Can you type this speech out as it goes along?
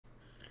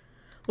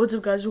What's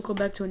up, guys? Welcome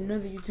back to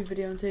another YouTube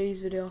video. In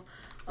today's video,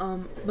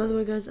 by the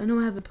way, guys, I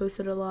know I haven't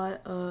posted a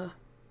lot,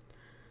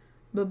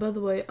 but by the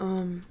way,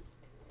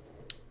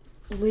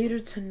 later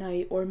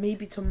tonight or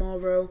maybe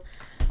tomorrow,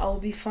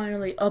 I'll be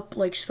finally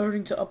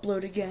starting to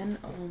upload again.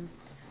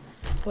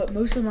 But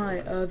most of my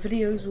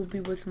videos will be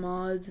with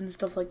mods and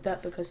stuff like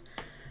that because,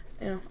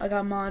 you know, I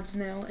got mods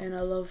now and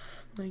I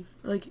love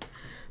like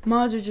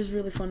mods are just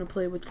really fun to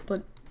play with.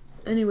 But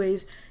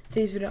anyways,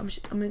 today's video, I'm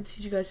gonna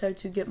teach you guys how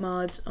to get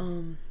mods.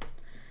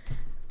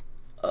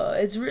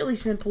 It's really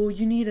simple.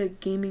 You need a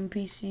gaming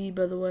PC,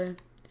 by the way.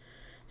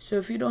 So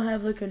if you don't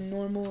have like a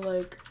normal,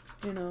 like,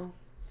 you know,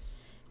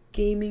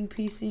 gaming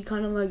PC,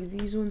 kind of like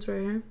these ones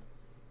right here,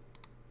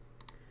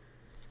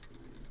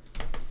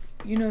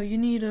 you know, you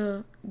need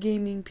a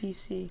gaming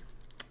PC.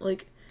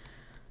 Like,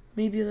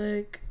 maybe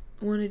like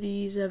one of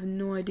these. I have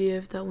no idea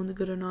if that one's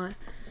good or not.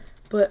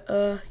 But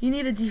you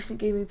need a decent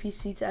gaming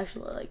PC to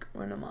actually like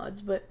run the mods.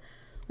 But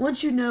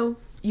once you know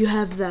you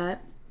have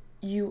that,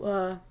 you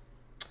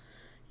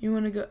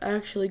want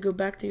to go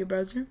back to your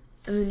browser,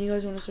 and then you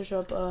guys want to search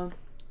up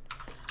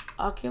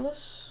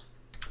Oculus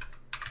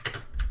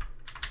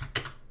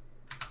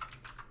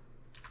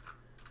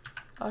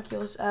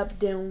app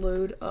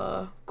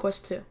download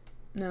Quest 2.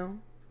 No,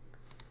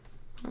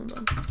 hold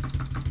on,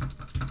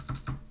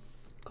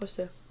 Quest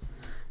 2.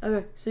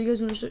 Okay, so you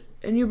guys want to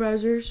in your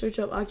browser search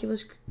up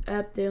Oculus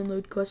app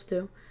download Quest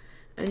 2,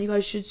 and you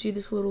guys should see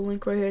this little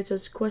link right here. It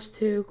says Quest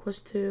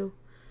 2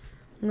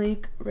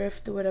 link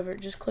Rift or whatever.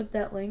 Just click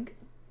that link.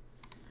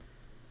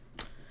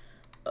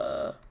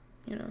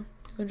 You know,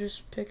 you can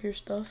just pick your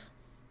stuff.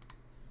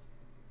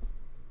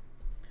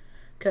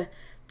 Okay,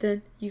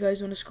 then you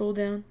guys want to scroll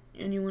down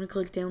and you want to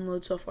click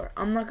download software.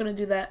 I'm not gonna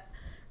do that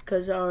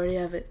because I already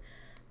have it.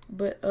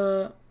 But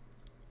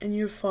in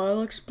your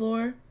file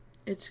explorer,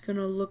 it's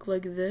gonna look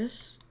like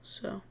this.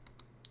 So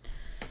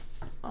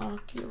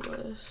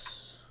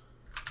Oculus.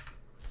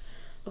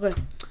 Okay,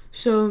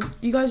 so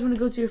you guys want to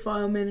go to your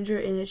file manager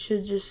and it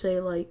should just say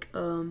like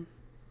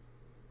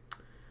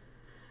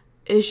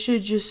it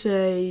should just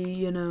say,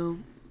 you know,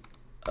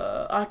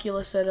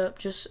 Oculus setup.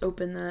 Just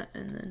open that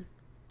and then,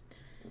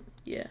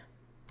 yeah.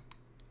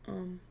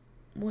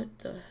 What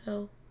the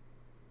hell?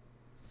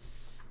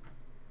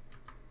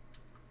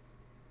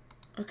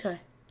 Okay,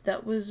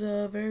 that was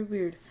very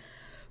weird.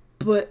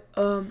 But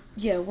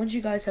yeah, once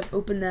you guys have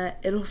opened that,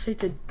 it'll say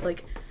to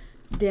like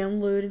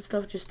download and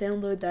stuff. Just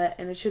download that,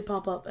 and it should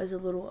pop up as a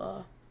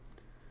little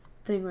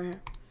thing right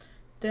here.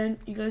 Then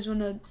you guys want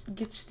to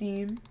get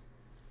Steam.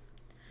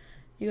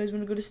 You guys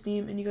want to go to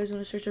Steam and you guys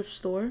want to search up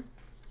store. You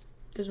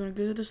guys want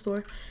to go to the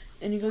store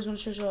and you guys want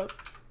to search up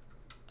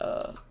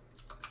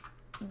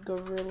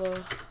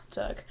Gorilla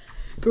Tag.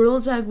 Gorilla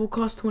Tag will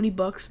cost 20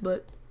 bucks,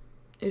 but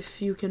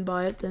if you can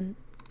buy it, then,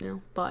 you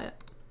know, buy it.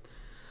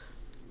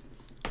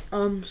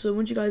 So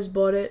once you guys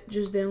bought it,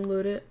 just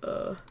download it.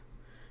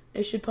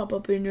 It should pop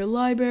up in your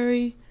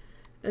library,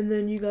 and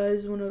then you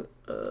guys want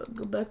to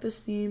go back to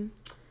Steam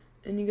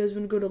and you guys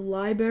want to go to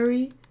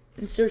library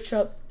and search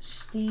up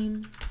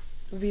Steam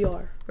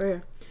VR right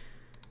here.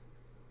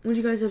 Once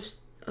you guys have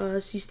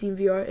see Steam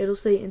VR, it'll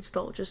say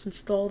install. Just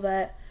install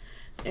that,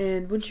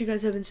 and once you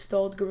guys have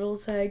installed Gorilla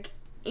Tag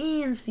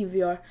and Steam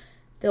VR,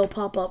 they'll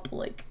pop up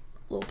like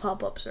little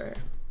pop-ups right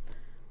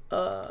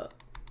here.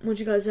 Once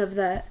you guys have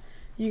that,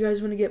 you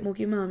guys want to get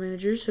Monkey Mod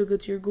Manager. So go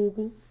to your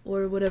Google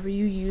or whatever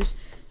you use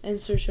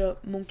and search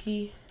up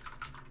Monkey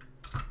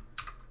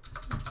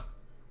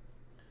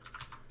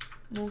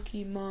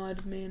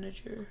Mod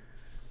Manager.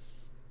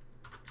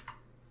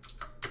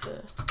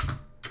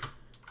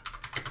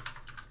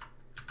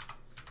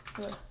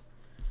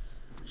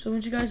 So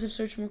once you guys have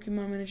searched Monkey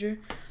Mod Manager,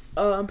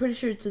 I'm pretty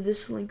sure it's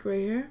this link right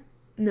here.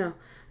 No,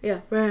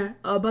 yeah, right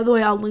here. By the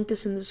way, I'll link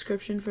this in the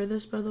description for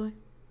this, by the way.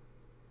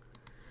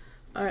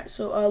 Alright,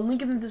 so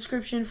link in the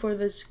description for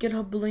this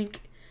GitHub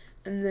link,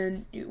 and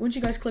then once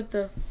you guys click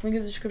the link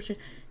in the description,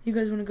 you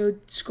guys want to go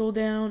scroll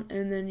down,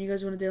 and then you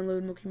guys want to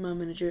download Monkey Mod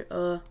Manager.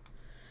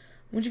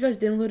 Once you guys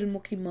downloaded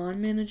Monkey Mod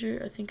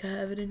Manager, I think I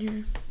have it in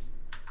here.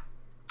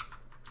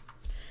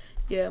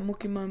 Yeah,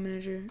 Monkey Mod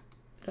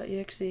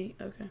Manager.exe. Okay,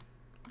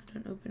 I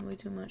don't open way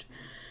too much.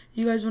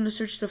 You guys want to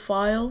search the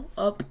file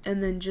up,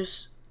 and then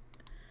just,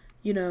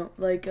 you know,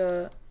 like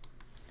you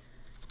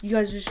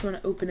guys just want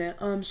to open it.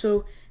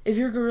 So if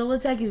your Gorilla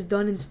Tag is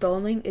done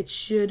installing, it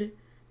should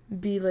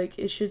be like,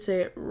 it should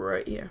say it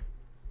right here.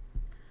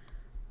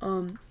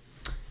 And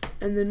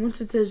then once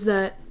it says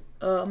that,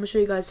 I'm gonna show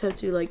you guys how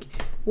to like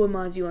what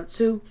mods you want.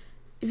 So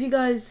if you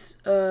guys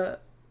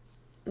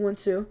want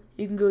to,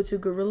 you can go to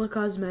Gorilla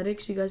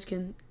Cosmetics. You guys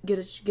can give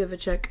a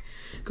check.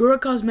 Gorilla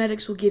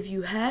Cosmetics will give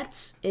you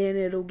hats, and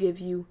it'll give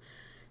you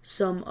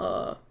some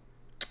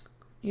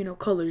you know,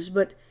 colors.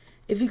 But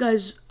if you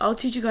guys, I'll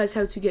teach you guys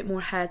how to get more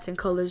hats and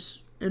colors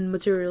and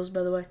materials,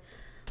 by the way.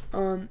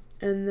 And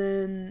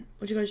then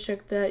once you guys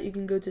check that, you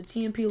can go to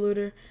TMP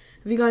Loader.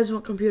 If you guys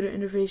want computer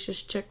interface,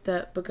 just check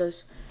that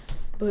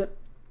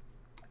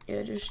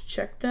yeah, just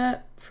check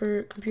that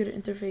for computer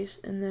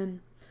interface, and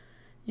then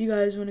you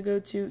guys want to go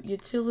to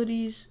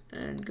utilities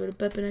and go to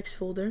BepInEx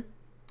folder.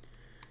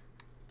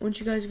 Once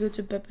you guys go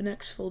to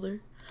BepInEx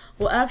folder,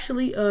 well,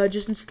 actually,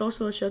 just install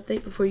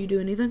 /update before you do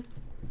anything.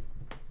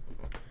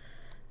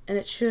 And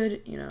it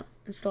should,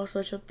 install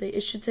 /update.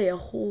 It should say a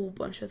whole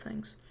bunch of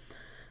things.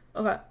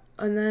 Okay,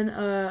 and then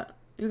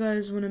you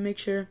guys want to make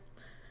sure,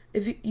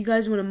 if you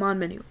guys want a mod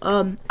menu.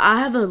 I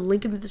have a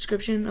link in the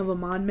description of a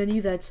mod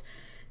menu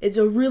it's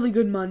a really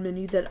good mod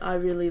menu that I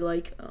really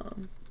like.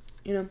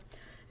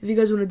 If you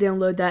guys want to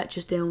download that,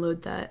 just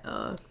download that.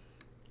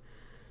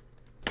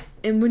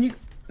 And when you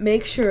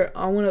make sure,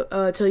 I want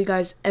to tell you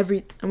guys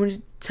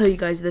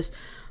this.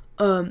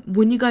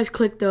 When you guys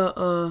click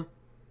the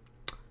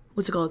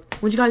what's it called?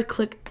 Once you guys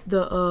click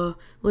the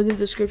link in the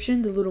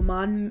description, the little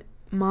mod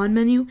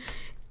menu,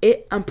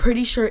 I'm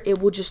pretty sure it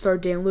will just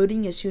start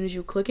downloading as soon as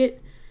you click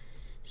it.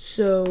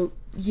 So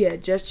yeah,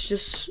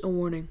 just a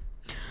warning.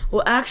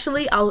 Well,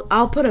 actually,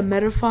 I'll put a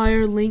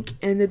Metafire link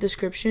in the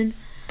description.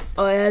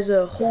 It has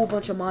a whole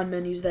bunch of mod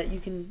menus that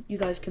you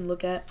guys can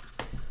look at.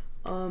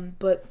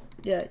 But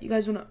yeah, you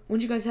guys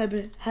once you guys have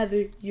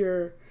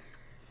your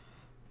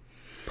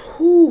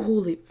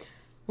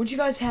once you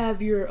guys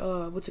have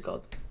your what's it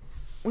called?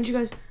 Once you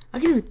guys, I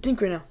can't even think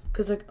right now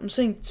because I'm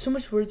saying so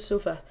much words so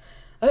fast.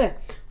 Okay,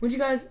 once you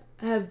guys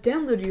have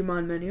downloaded your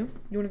mod menu,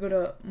 you want to go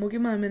to Monkey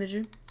Mod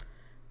Manager,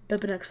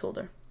 BepInEx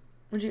folder.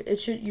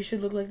 You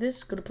should look like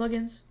this. Go to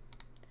plugins.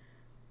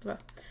 Okay.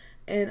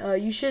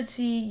 And you should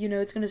see,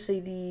 it's gonna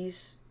say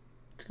these.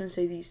 It's gonna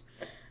say these.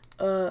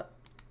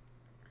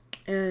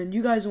 And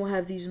you guys won't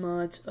have these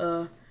mods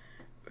right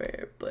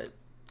here, but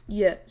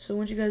yeah. So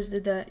once you guys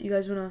did that, you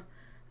guys wanna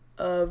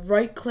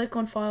right click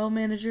on File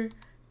Manager,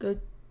 go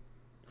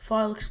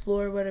File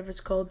Explorer, whatever it's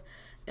called,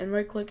 and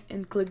right click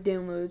and click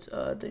Downloads.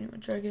 Then you wanna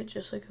drag it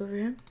just like over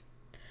here.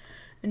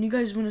 And you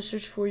guys wanna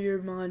search for your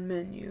mod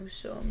menu.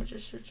 So I'm gonna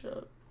just search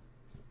up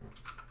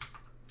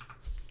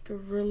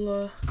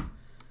Gorilla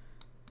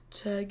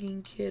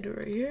Tagging Kit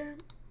right here.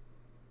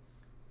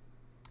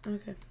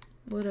 Okay,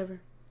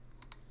 whatever.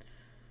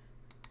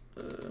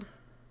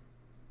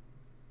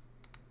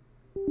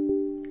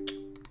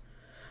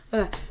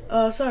 Okay,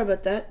 sorry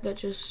about that. That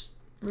just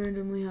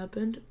randomly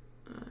happened.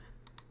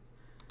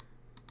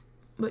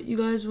 But you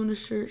guys want to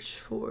search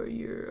for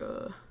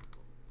your,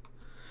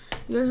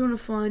 you guys want to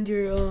find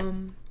your,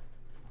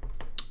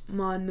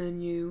 mod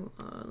menu.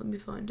 Let me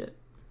find it.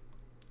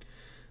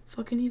 If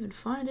I can even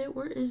find it,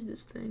 where is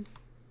this thing?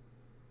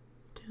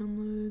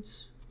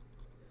 Downloads.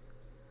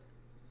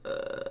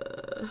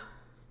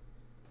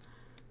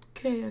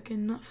 Okay, I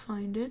cannot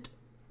find it.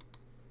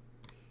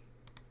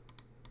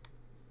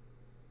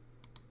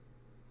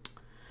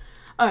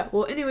 Alright,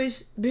 well,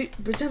 anyways,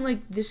 pretend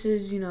like this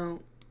is,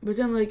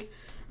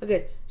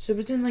 okay, so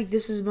pretend like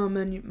this is my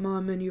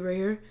menu right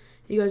here.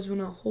 You guys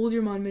want to hold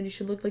your mod menu,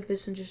 should look like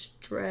this, and just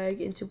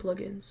drag into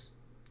plugins.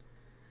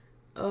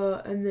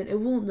 And then it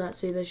will not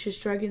say that,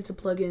 just drag into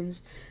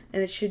plugins,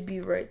 and it should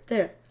be right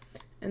there.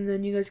 And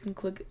then you guys can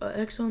click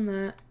X on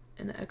that,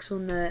 and X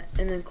on that,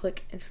 and then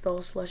click install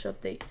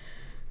 /update.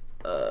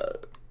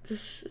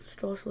 Just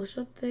install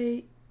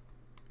 /update.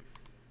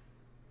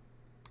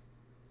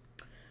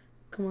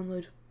 Come on,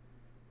 load.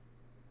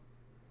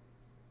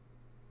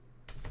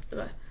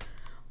 Okay.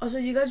 Also,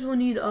 you guys will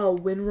need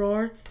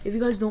WinRAR. If you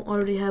guys don't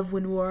already have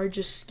WinRAR,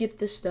 just skip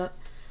this step.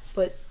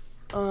 But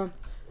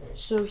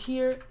so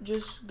here,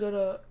 just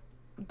go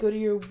to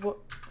your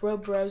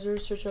web browser,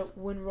 search up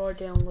WinRAR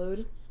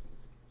download.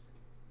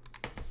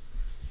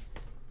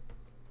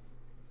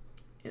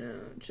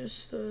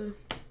 Just I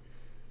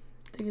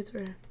think it's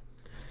right here.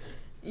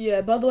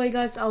 Yeah, by the way,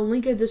 guys, I'll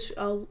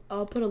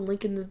put a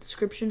link in the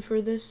description for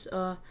this,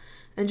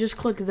 and just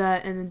click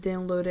that and then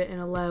download it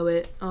and allow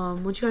it.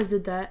 Once you guys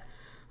did that,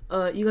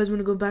 you guys want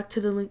to go back to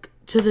the link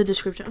to the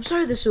description. I'm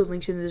sorry there's no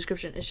links in the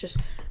description. It's just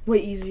way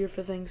easier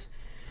for things.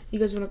 You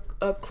guys want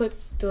to click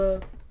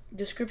the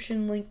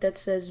description link that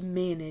says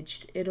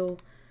managed. It'll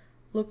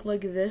look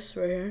like this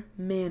right here,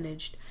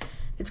 managed.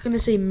 It's gonna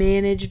say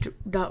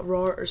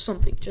managed.rar or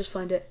something. Just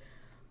find it,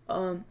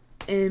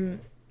 and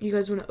you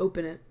guys want to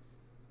open it,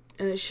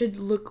 and it should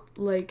look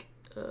like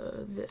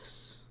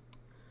this.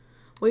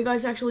 Well, you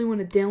guys actually want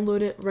to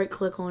download it, right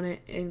click on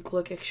it, and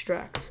click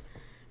extract,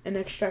 and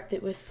extract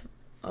it with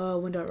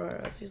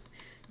win.rar.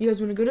 You guys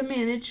want to go to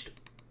managed.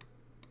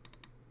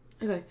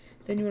 Okay,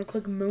 then you want to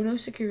click Mono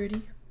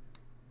Security.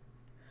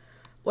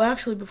 Well,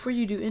 actually, before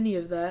you do any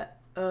of that,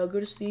 go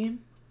to Steam.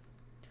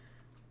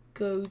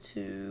 Go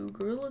to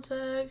Gorilla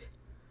Tag,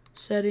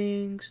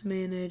 Settings,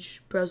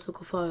 Manage, Browse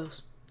Local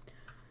Files.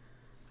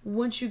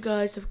 Once you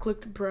guys have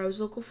clicked Browse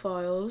Local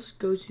Files,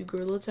 go to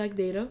Gorilla Tag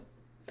Data,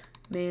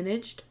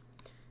 Managed,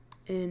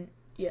 and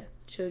yeah,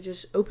 so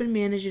just open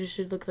Manage and it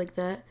should look like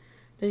that.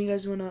 Then you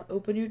guys want to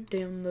open your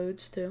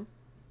downloads too.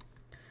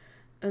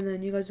 And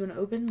then you guys want to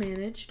open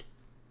Managed.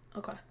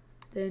 Okay.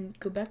 Then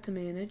go back to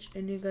Manage,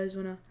 and you guys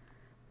want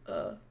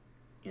to,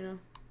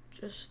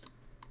 just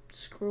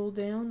scroll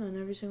down on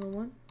every single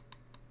one.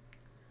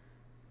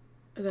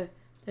 Okay,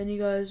 then you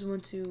guys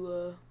want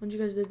to, once you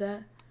guys did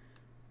that,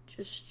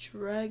 just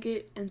drag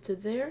it into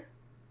there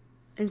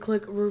and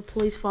click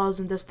replace files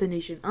and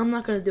destination. I'm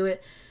not going to do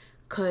it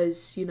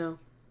because, you know,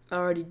 I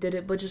already did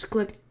it, but just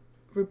click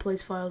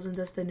replace files and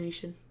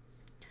destination.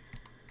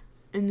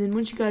 And then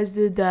once you guys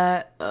did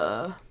that,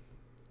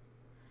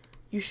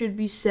 you should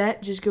be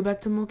set. Just go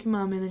back to Monkey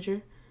Mile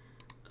Manager.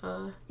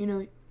 You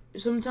know,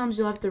 sometimes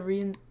you'll have to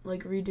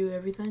redo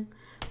everything,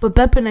 but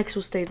BepInEx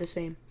will stay the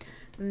same.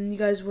 And then you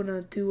guys want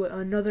to do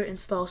another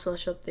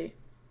install/update,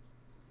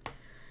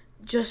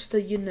 just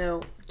to, you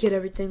know, get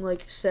everything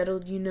like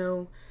settled. You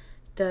know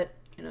that,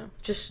 you know,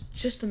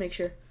 just to make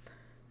sure.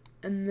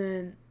 And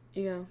then,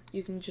 you know,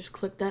 you can just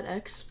click that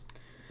X.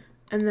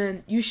 And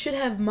then you should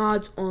have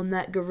mods on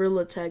that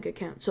Gorilla Tag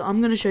account. So I'm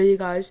going to show you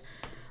guys.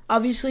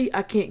 Obviously,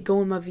 I can't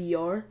go in my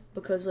VR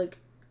because, like,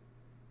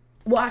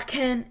 well, I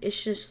can.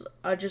 It's just,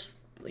 I just,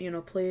 you know,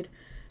 played.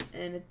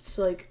 And it's,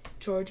 like,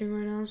 charging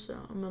right now. So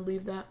I'm going to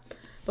leave that.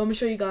 But I'm going to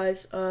show you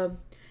guys.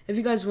 If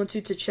you guys want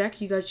to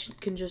check, you guys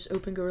can just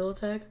open Gorilla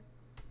Tag.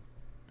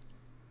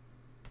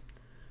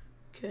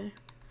 Okay.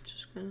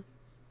 Just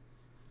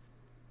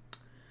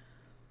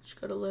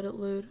got to let it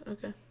load.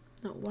 Okay.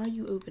 No, why are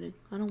you opening?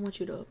 I don't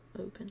want you to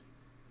open.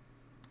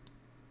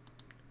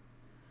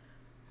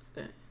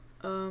 Okay.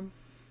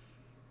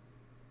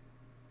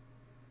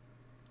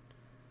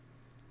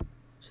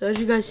 So as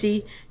you guys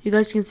see, you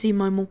guys can see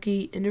my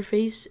monkey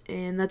interface,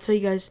 and that's how you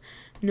guys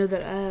know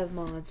that I have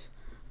mods.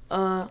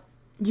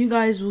 You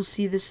guys will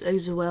see this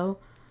as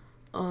well.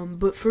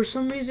 But for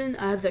some reason,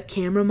 I have that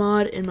camera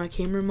mod, and my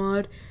camera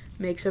mod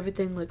makes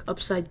everything like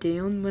upside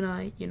down when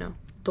I, you know,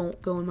 don't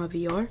go in my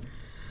VR.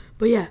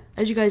 But yeah,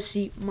 as you guys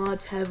see,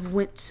 mods have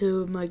went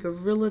to my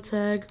Gorilla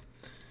Tag,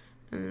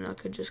 and then I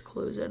could just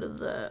close out of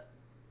that.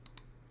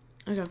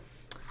 Okay.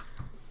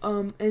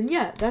 And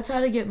yeah, that's how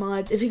to get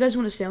mods. If you guys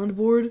want a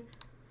soundboard,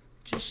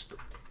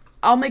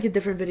 I'll make a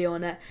different video on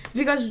that. If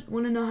you guys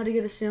want to know how to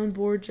get a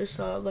soundboard, just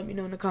let me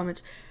know in the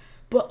comments.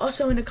 But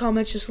also in the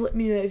comments, just let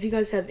me know if you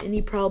guys have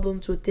any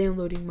problems with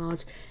downloading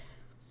mods.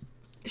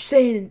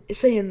 Say in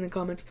the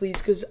comments, please,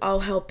 because I'll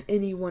help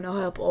anyone. I'll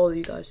help all of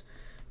you guys.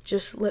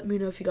 Just let me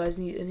know if you guys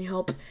need any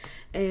help.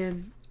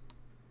 And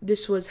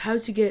this was how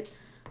to get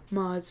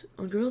mods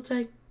on Gorilla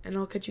Tag, and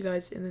I'll catch you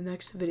guys in the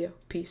next video.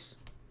 Peace.